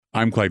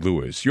I'm Clyde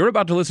Lewis. You're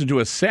about to listen to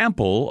a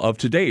sample of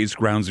today's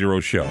Ground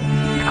Zero show.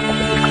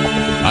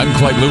 I'm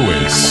Clyde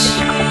Lewis,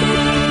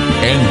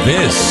 and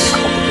this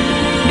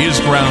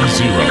is Ground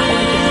Zero.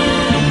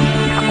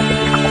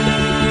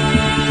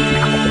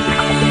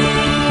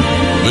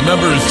 The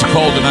numbers to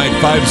call tonight,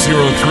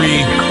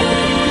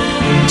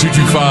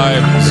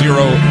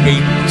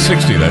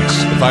 503-225-0860.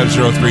 That's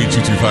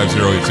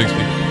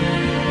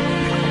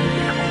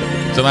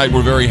 503-225-0860. Tonight,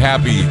 we're very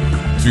happy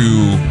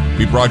to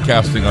be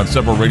broadcasting on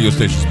several radio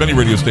stations, many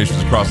radio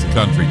stations across the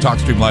country.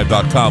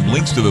 TalkStreamLive.com,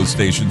 links to those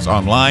stations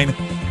online.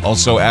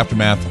 Also,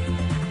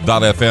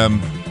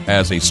 Aftermath.fm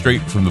as a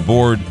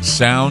straight-from-the-board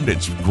sound.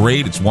 It's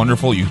great. It's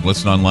wonderful. You can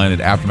listen online at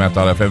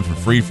Aftermath.fm for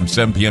free from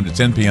 7 p.m. to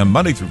 10 p.m.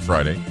 Monday through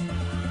Friday.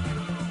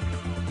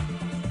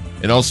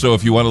 And also,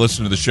 if you want to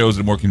listen to the shows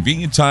at a more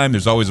convenient time,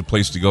 there's always a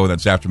place to go, and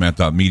that's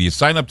Aftermath.media.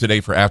 Sign up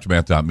today for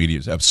Aftermath.media.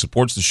 It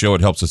supports the show.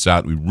 It helps us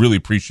out. We really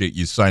appreciate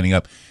you signing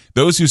up.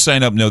 Those who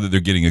sign up know that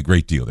they're getting a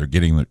great deal. They're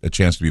getting a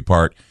chance to be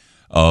part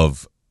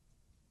of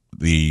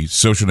the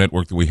social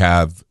network that we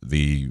have.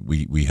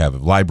 We have a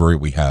library.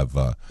 We have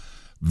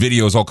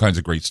videos, all kinds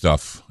of great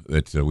stuff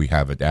that we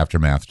have at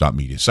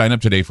Aftermath.media. Sign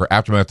up today for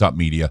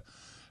Aftermath.media.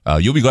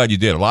 You'll be glad you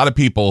did. A lot of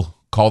people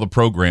call the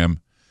program,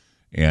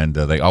 and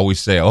they always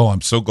say, "Oh, I'm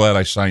so glad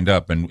I signed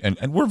up," and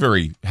we're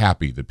very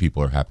happy that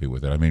people are happy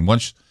with it. I mean,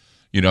 once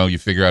you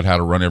figure out how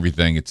to run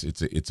everything,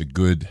 it's a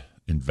good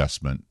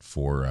investment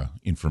for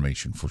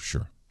information for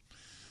sure.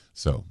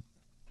 So,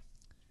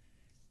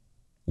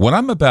 what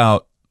I'm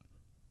about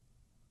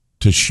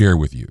to share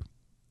with you,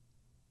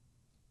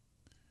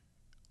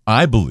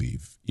 I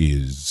believe,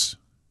 is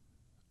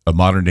a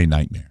modern day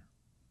nightmare.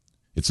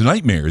 It's a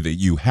nightmare that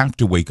you have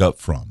to wake up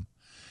from,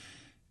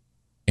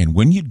 and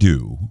when you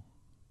do,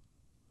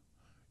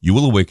 you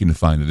will awaken to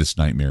find that this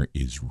nightmare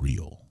is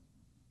real.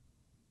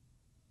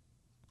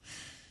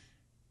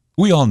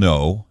 We all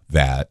know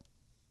that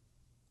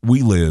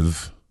we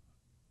live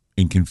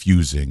in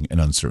confusing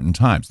and uncertain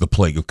times. The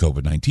plague of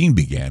COVID-19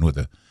 began with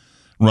a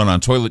run on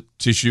toilet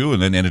tissue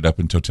and then ended up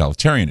in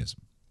totalitarianism.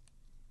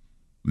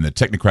 And the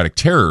technocratic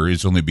terror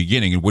is only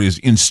beginning, and what is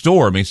in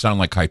store may sound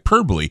like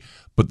hyperbole,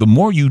 but the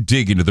more you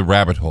dig into the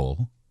rabbit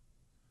hole,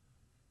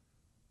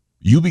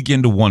 you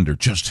begin to wonder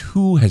just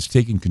who has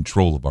taken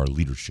control of our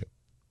leadership.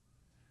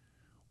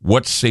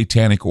 What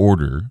satanic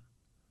order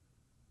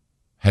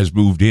has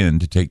moved in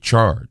to take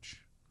charge?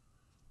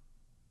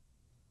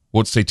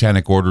 What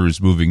satanic order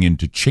is moving in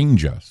to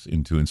change us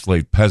into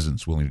enslaved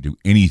peasants willing to do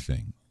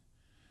anything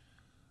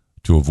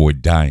to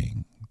avoid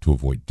dying, to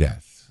avoid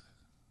death?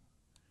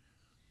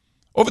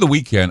 Over the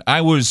weekend,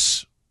 I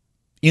was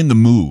in the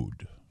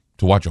mood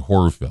to watch a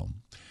horror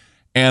film,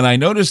 and I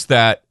noticed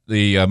that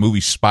the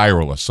movie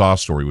Spiral, a Saw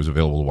story, was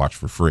available to watch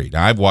for free.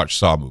 Now, I've watched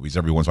Saw movies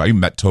every once in a while. I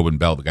even met Tobin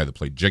Bell, the guy that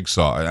played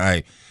Jigsaw, and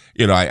I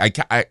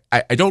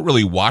don't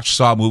really watch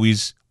Saw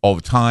movies all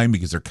the time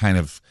because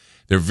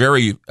they're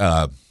very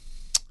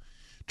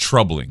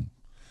troubling.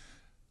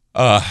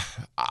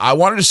 I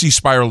wanted to see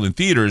Spiral in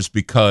theaters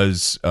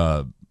because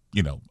I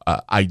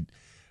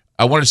wanted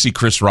to see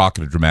Chris Rock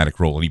in a dramatic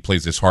role, and he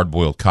plays this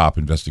hard-boiled cop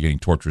investigating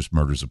torturous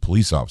murders of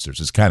police officers.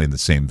 It's kind of in the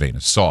same vein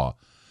as Saw.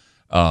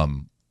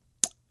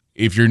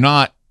 If you're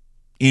not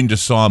into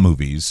Saw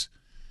movies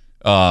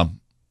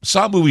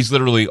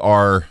literally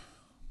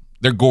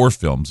they're gore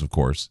films, of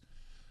course,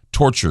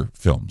 torture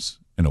films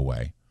in a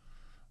way.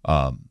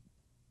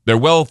 They're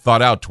well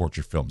thought out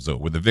torture films, though,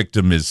 where the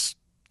victim is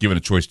given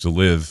a choice to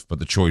live, but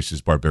the choice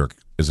is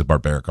a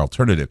barbaric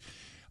alternative.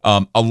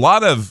 A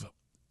lot of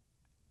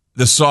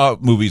the Saw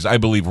movies, I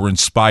believe, were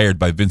inspired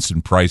by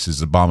Vincent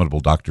Price's Abominable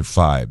Dr.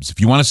 Phibes.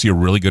 If you want to see a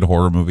really good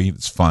horror movie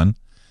that's fun,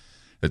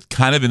 that's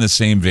kind of in the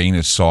same vein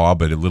as Saw,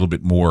 but a little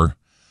bit more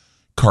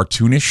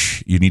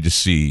cartoonish, you need to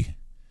see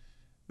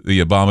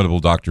The Abominable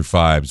Dr.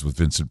 Phibes with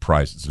Vincent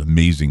Price. It's an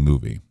amazing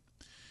movie.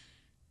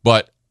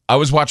 But I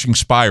was watching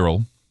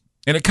Spiral,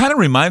 and it kind of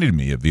reminded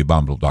me of The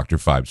Abominable Dr.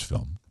 Phibes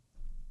film.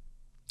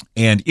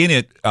 And in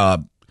it,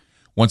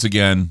 once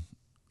again,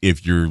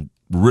 if you're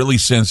really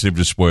sensitive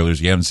to spoilers,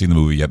 you haven't seen the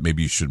movie yet,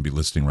 maybe you shouldn't be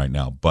listening right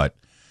now. But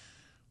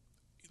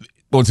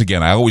once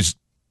again, I always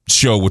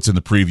show what's in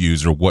the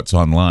previews or what's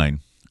online.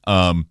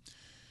 One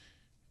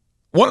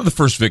of the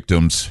first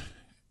victims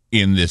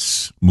in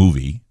this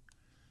movie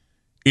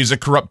is a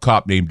corrupt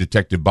cop named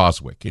Detective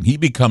Boswick, and he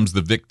becomes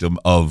the victim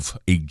of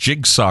a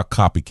Jigsaw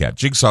copycat.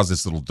 Jigsaw's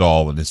this little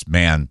doll, and this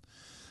man,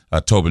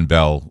 Tobin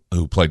Bell,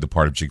 who played the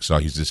part of Jigsaw,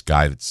 he's this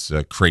guy that's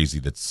crazy.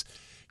 That's,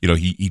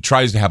 he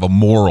tries to have a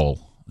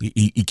moral.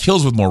 He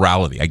kills with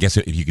morality, I guess,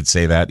 if you could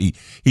say that.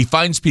 He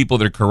finds people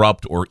that are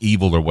corrupt or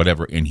evil or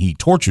whatever, and he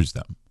tortures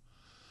them.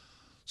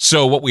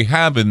 So what we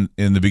have in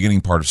the beginning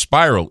part of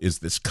Spiral is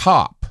this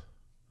cop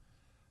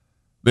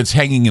that's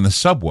hanging in the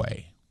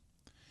subway.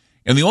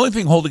 And the only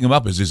thing holding him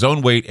up is his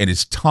own weight and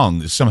his tongue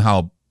that's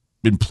somehow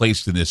been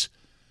placed in this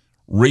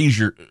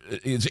razor.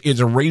 It's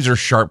a razor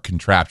sharp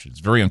contraption. It's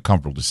very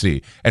uncomfortable to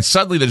see. And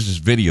suddenly there's this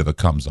video that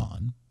comes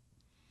on.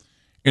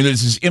 And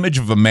there's this image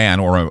of a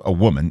man or a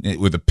woman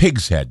with a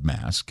pig's head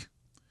mask.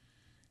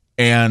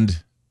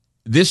 And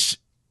this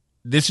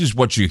this is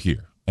what you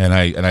hear. And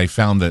I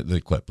found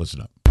the clip.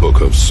 Listen up.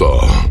 Book of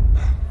Saw.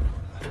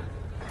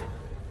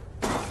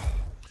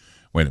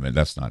 Wait a minute,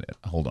 that's not it.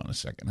 Hold on a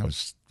second. I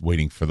was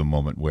waiting for the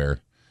moment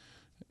where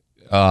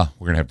we're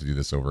going to have to do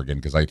this over again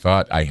because I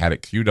thought I had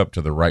it queued up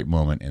to the right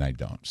moment, and I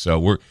don't. So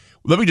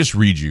let me just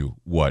read you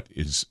what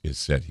is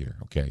said here,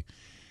 okay?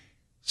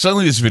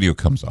 Suddenly this video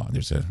comes on.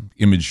 There's an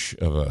image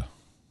of a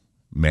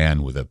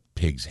man with a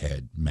pig's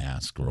head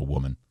mask, or a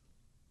woman.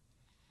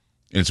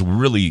 And it's a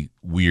really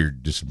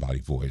weird,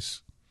 disembodied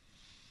voice.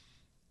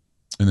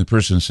 And the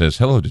person says,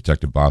 "Hello,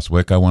 Detective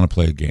Boswick. I want to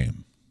play a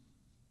game.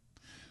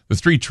 The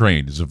 3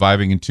 train is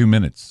arriving in 2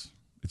 minutes.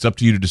 It's up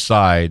to you to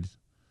decide if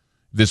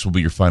this will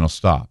be your final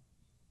stop.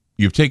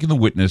 You've taken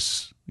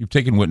witnesses,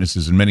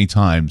 and many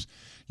times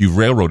you've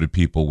railroaded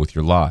people with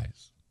your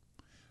lies,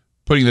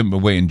 putting them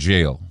away in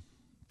jail.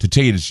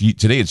 Today it's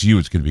you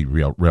that's going to be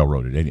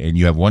railroaded, and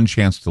you have one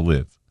chance to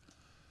live.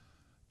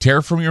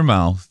 Tear from your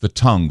mouth the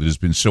tongue that has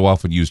been so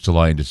often used to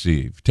lie and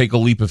deceive. Take a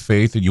leap of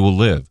faith, and you will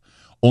live.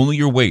 Only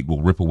your weight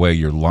will rip away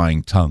your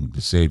lying tongue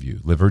to save you.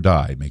 Live or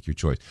die, make your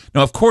choice."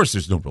 Now, of course,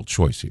 there's no real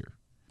choice here.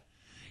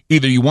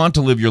 Either you want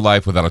to live your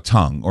life without a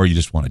tongue, or you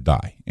just want to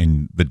die,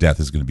 and the death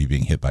is going to be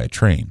being hit by a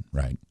train,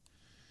 right?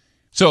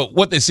 So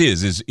what this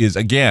is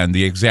again,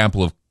 the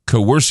example of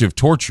coercive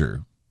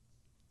torture,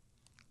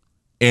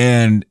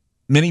 and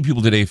many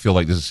people today feel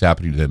like this is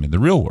happening to them in the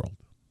real world.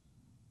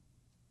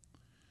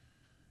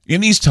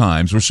 In these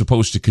times, we're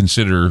supposed to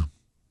consider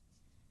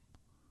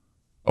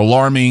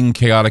alarming,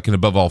 chaotic, and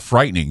above all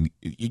frightening.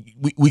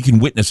 We can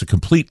witness a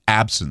complete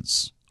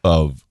absence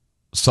of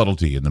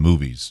subtlety in the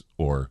movies,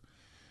 or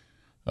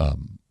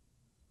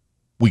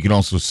we can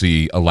also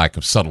see a lack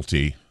of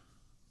subtlety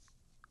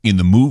in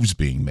the moves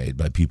being made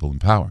by people in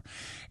power.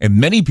 And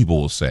many people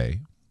will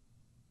say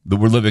that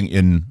we're living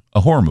in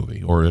a horror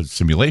movie or a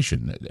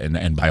simulation,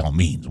 and by all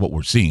means, what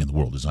we're seeing in the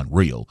world is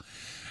unreal,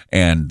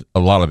 and a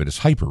lot of it is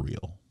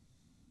hyper-real.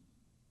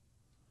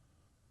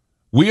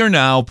 We are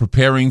now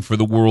preparing for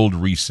the world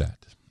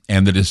reset,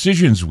 and the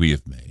decisions we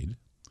have made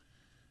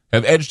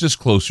have edged us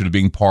closer to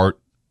being part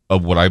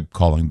of what I'm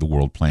calling the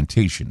world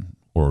plantation,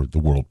 or the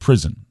world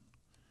prison.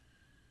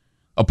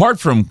 Apart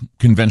from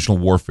conventional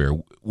warfare,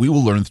 we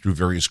will learn through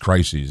various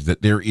crises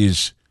that there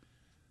is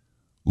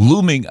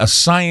looming a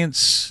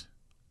science,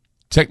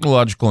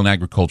 technological, and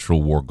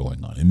agricultural war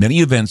going on. And many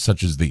events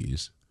such as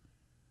these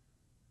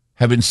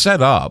have been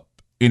set up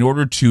in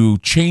order to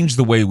change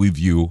the way we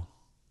view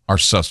our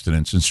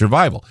sustenance and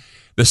survival.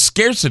 The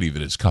scarcity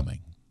that is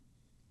coming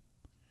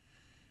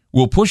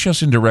will push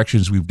us in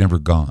directions we've never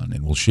gone,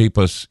 and will shape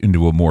us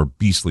into a more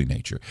beastly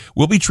nature.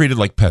 We'll be treated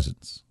like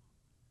peasants.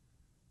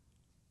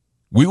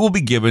 We will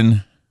be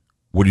given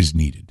what is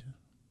needed.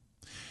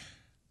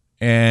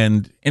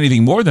 And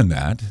anything more than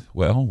that,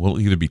 well, will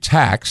either be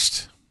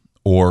taxed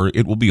or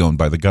it will be owned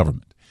by the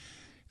government.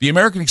 The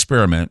American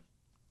experiment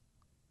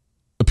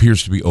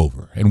appears to be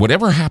over, and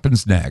whatever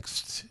happens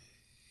next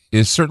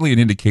is certainly an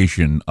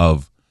indication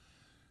of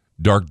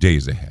dark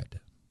days ahead.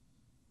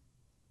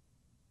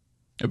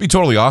 It'd be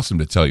totally awesome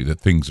to tell you that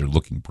things are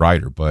looking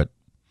brighter, but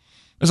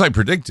as I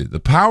predicted, the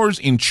powers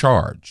in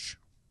charge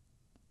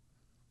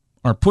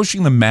are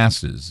pushing the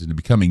masses into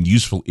becoming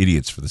useful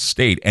idiots for the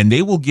state, and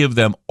they will give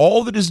them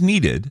all that is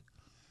needed,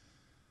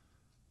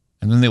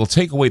 and then they will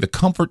take away the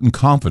comfort and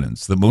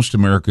confidence that most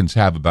Americans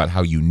have about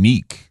how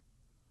unique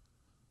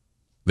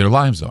their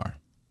lives are,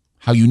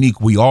 how unique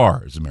we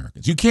are as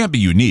Americans. You can't be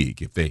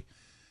unique if they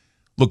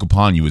look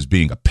upon you as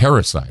being a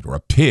parasite or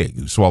a pig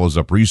who swallows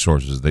up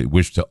resources they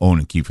wish to own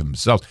and keep for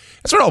themselves.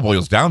 That's what it all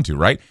boils down to,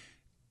 right?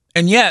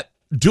 And yet,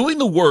 doing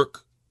the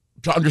work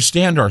to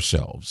understand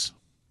ourselves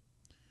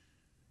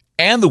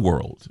and the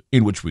world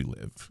in which we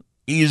live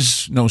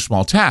is no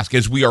small task,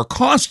 as we are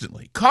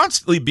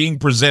constantly being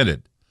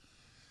presented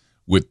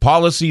with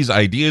policies,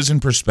 ideas,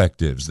 and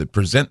perspectives that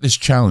present this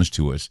challenge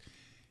to us,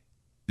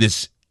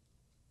 this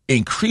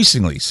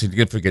increasingly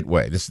significant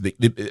way,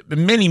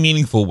 in many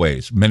meaningful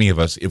ways. Many of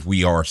us, if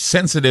we are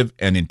sensitive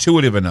and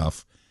intuitive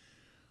enough,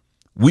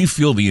 we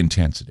feel the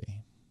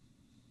intensity.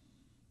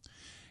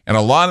 And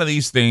a lot of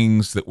these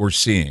things that we're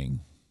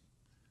seeing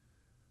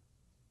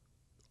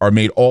are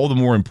made all the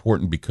more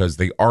important because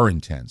they are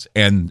intense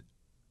and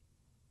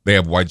they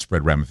have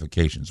widespread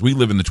ramifications. We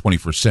live in the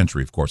 21st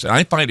century, of course, and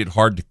I find it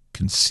hard to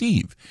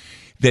conceive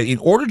that in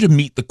order to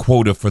meet the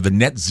quota for the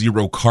net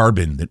zero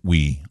carbon that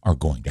we are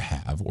going to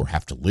have, or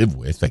have to live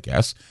with, I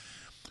guess,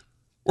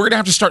 we're going to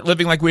have to start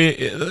living like we're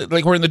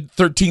in the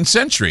 13th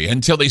century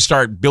until they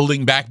start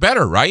building back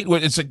better, right? We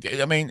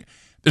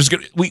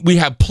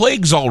have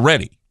plagues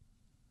already.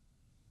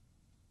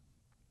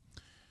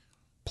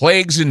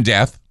 Plagues and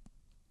death,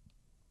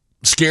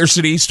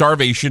 scarcity,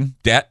 starvation,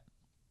 debt.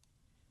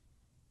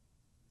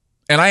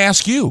 And I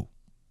ask you,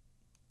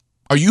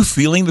 are you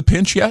feeling the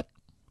pinch yet?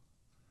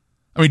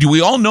 I mean, do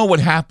we all know what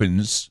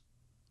happens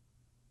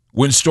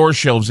when store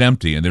shelves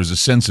empty and there's a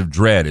sense of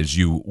dread as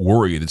you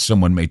worry that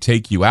someone may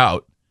take you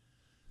out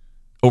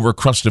over a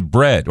crust of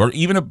bread or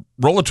even a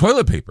roll of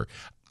toilet paper?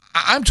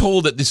 I'm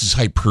told that this is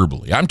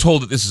hyperbole. I'm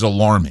told that this is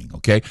alarming,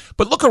 okay?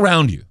 But look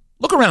around you.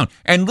 Look around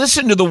and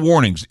listen to the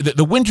warnings.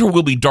 The winter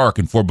will be dark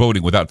and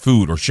foreboding without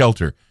food or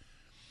shelter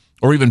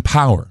or even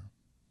power.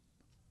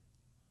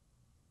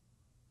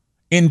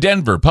 In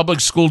Denver, public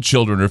school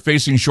children are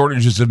facing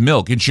shortages of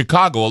milk. In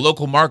Chicago, a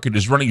local market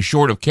is running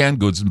short of canned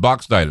goods and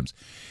boxed items.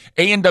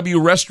 A&W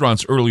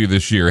Restaurants earlier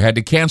this year had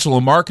to cancel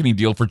a marketing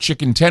deal for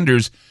chicken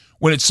tenders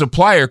when its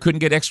supplier couldn't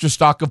get extra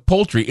stock of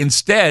poultry.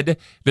 Instead,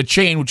 the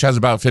chain, which has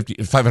about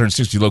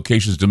 560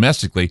 locations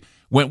domestically,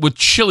 went with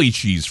chili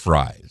cheese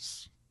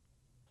fries.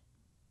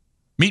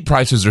 Meat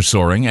prices are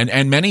soaring,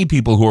 and many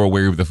people who are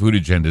aware of the food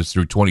agendas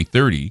through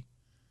 2030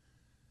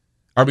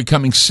 are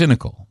becoming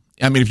cynical.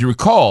 I mean, if you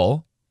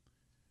recall,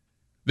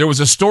 there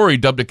was a story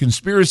dubbed a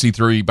conspiracy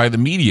theory by the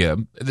media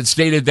that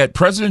stated that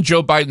President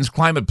Joe Biden's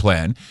climate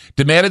plan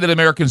demanded that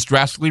Americans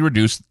drastically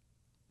reduce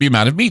the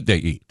amount of meat they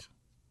eat.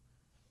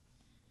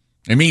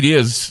 And meat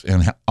is,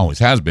 and always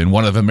has been,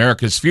 one of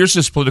America's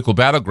fiercest political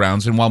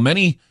battlegrounds. And while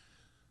many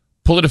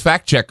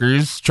PolitiFact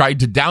checkers tried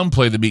to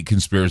downplay the meat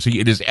conspiracy,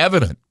 it is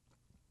evident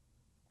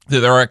that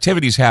there are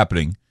activities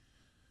happening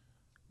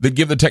that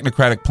give the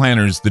technocratic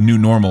planners the new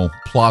normal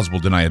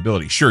plausible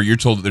deniability. Sure, you're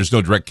told that there's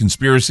no direct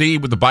conspiracy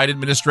with the Biden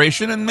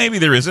administration, and maybe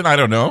there isn't, I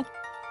don't know.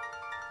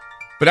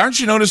 But aren't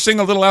you noticing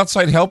a little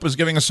outside help is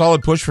giving a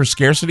solid push for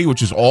scarcity,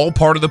 which is all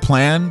part of the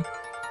plan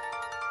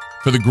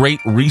for the Great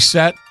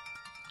Reset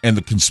and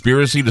the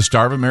conspiracy to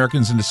starve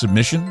Americans into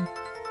submission?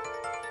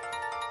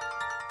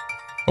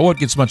 Oh, it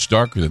gets much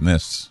darker than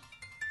this.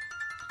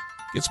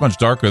 It gets much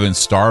darker than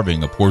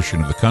starving a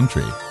portion of the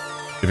country.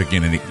 If it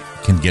can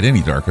get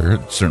any darker,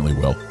 it certainly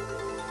will.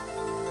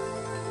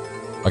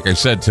 Like I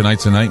said,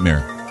 tonight's a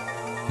nightmare.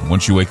 And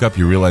once you wake up,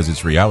 you realize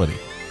it's reality.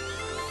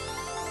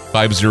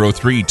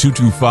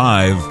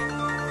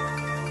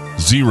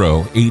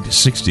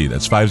 503-225-0860.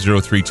 That's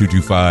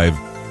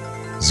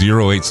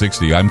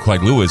 503-225-0860. I'm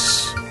Clyde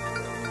Lewis.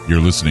 You're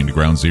listening to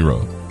Ground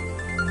Zero,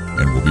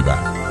 and we'll be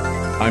back.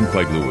 I'm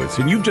Clyde Lewis,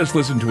 and you've just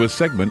listened to a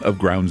segment of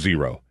Ground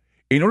Zero.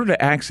 In order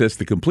to access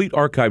the complete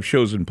archive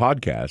shows and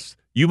podcasts,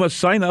 you must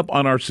sign up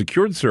on our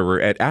secured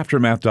server at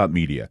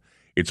aftermath.media.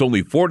 It's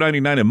only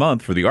 $4.99 a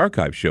month for the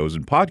archive shows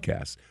and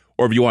podcasts.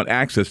 Or if you want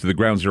access to the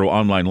Ground Zero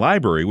online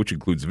library, which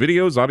includes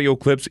videos, audio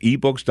clips,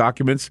 ebooks,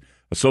 documents,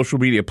 a social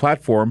media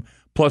platform,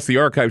 plus the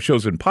archive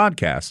shows and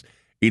podcasts,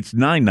 it's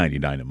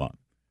 $9.99 a month.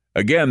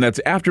 Again,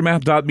 that's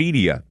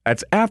aftermath.media.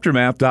 That's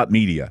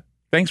aftermath.media.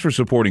 Thanks for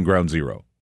supporting Ground Zero.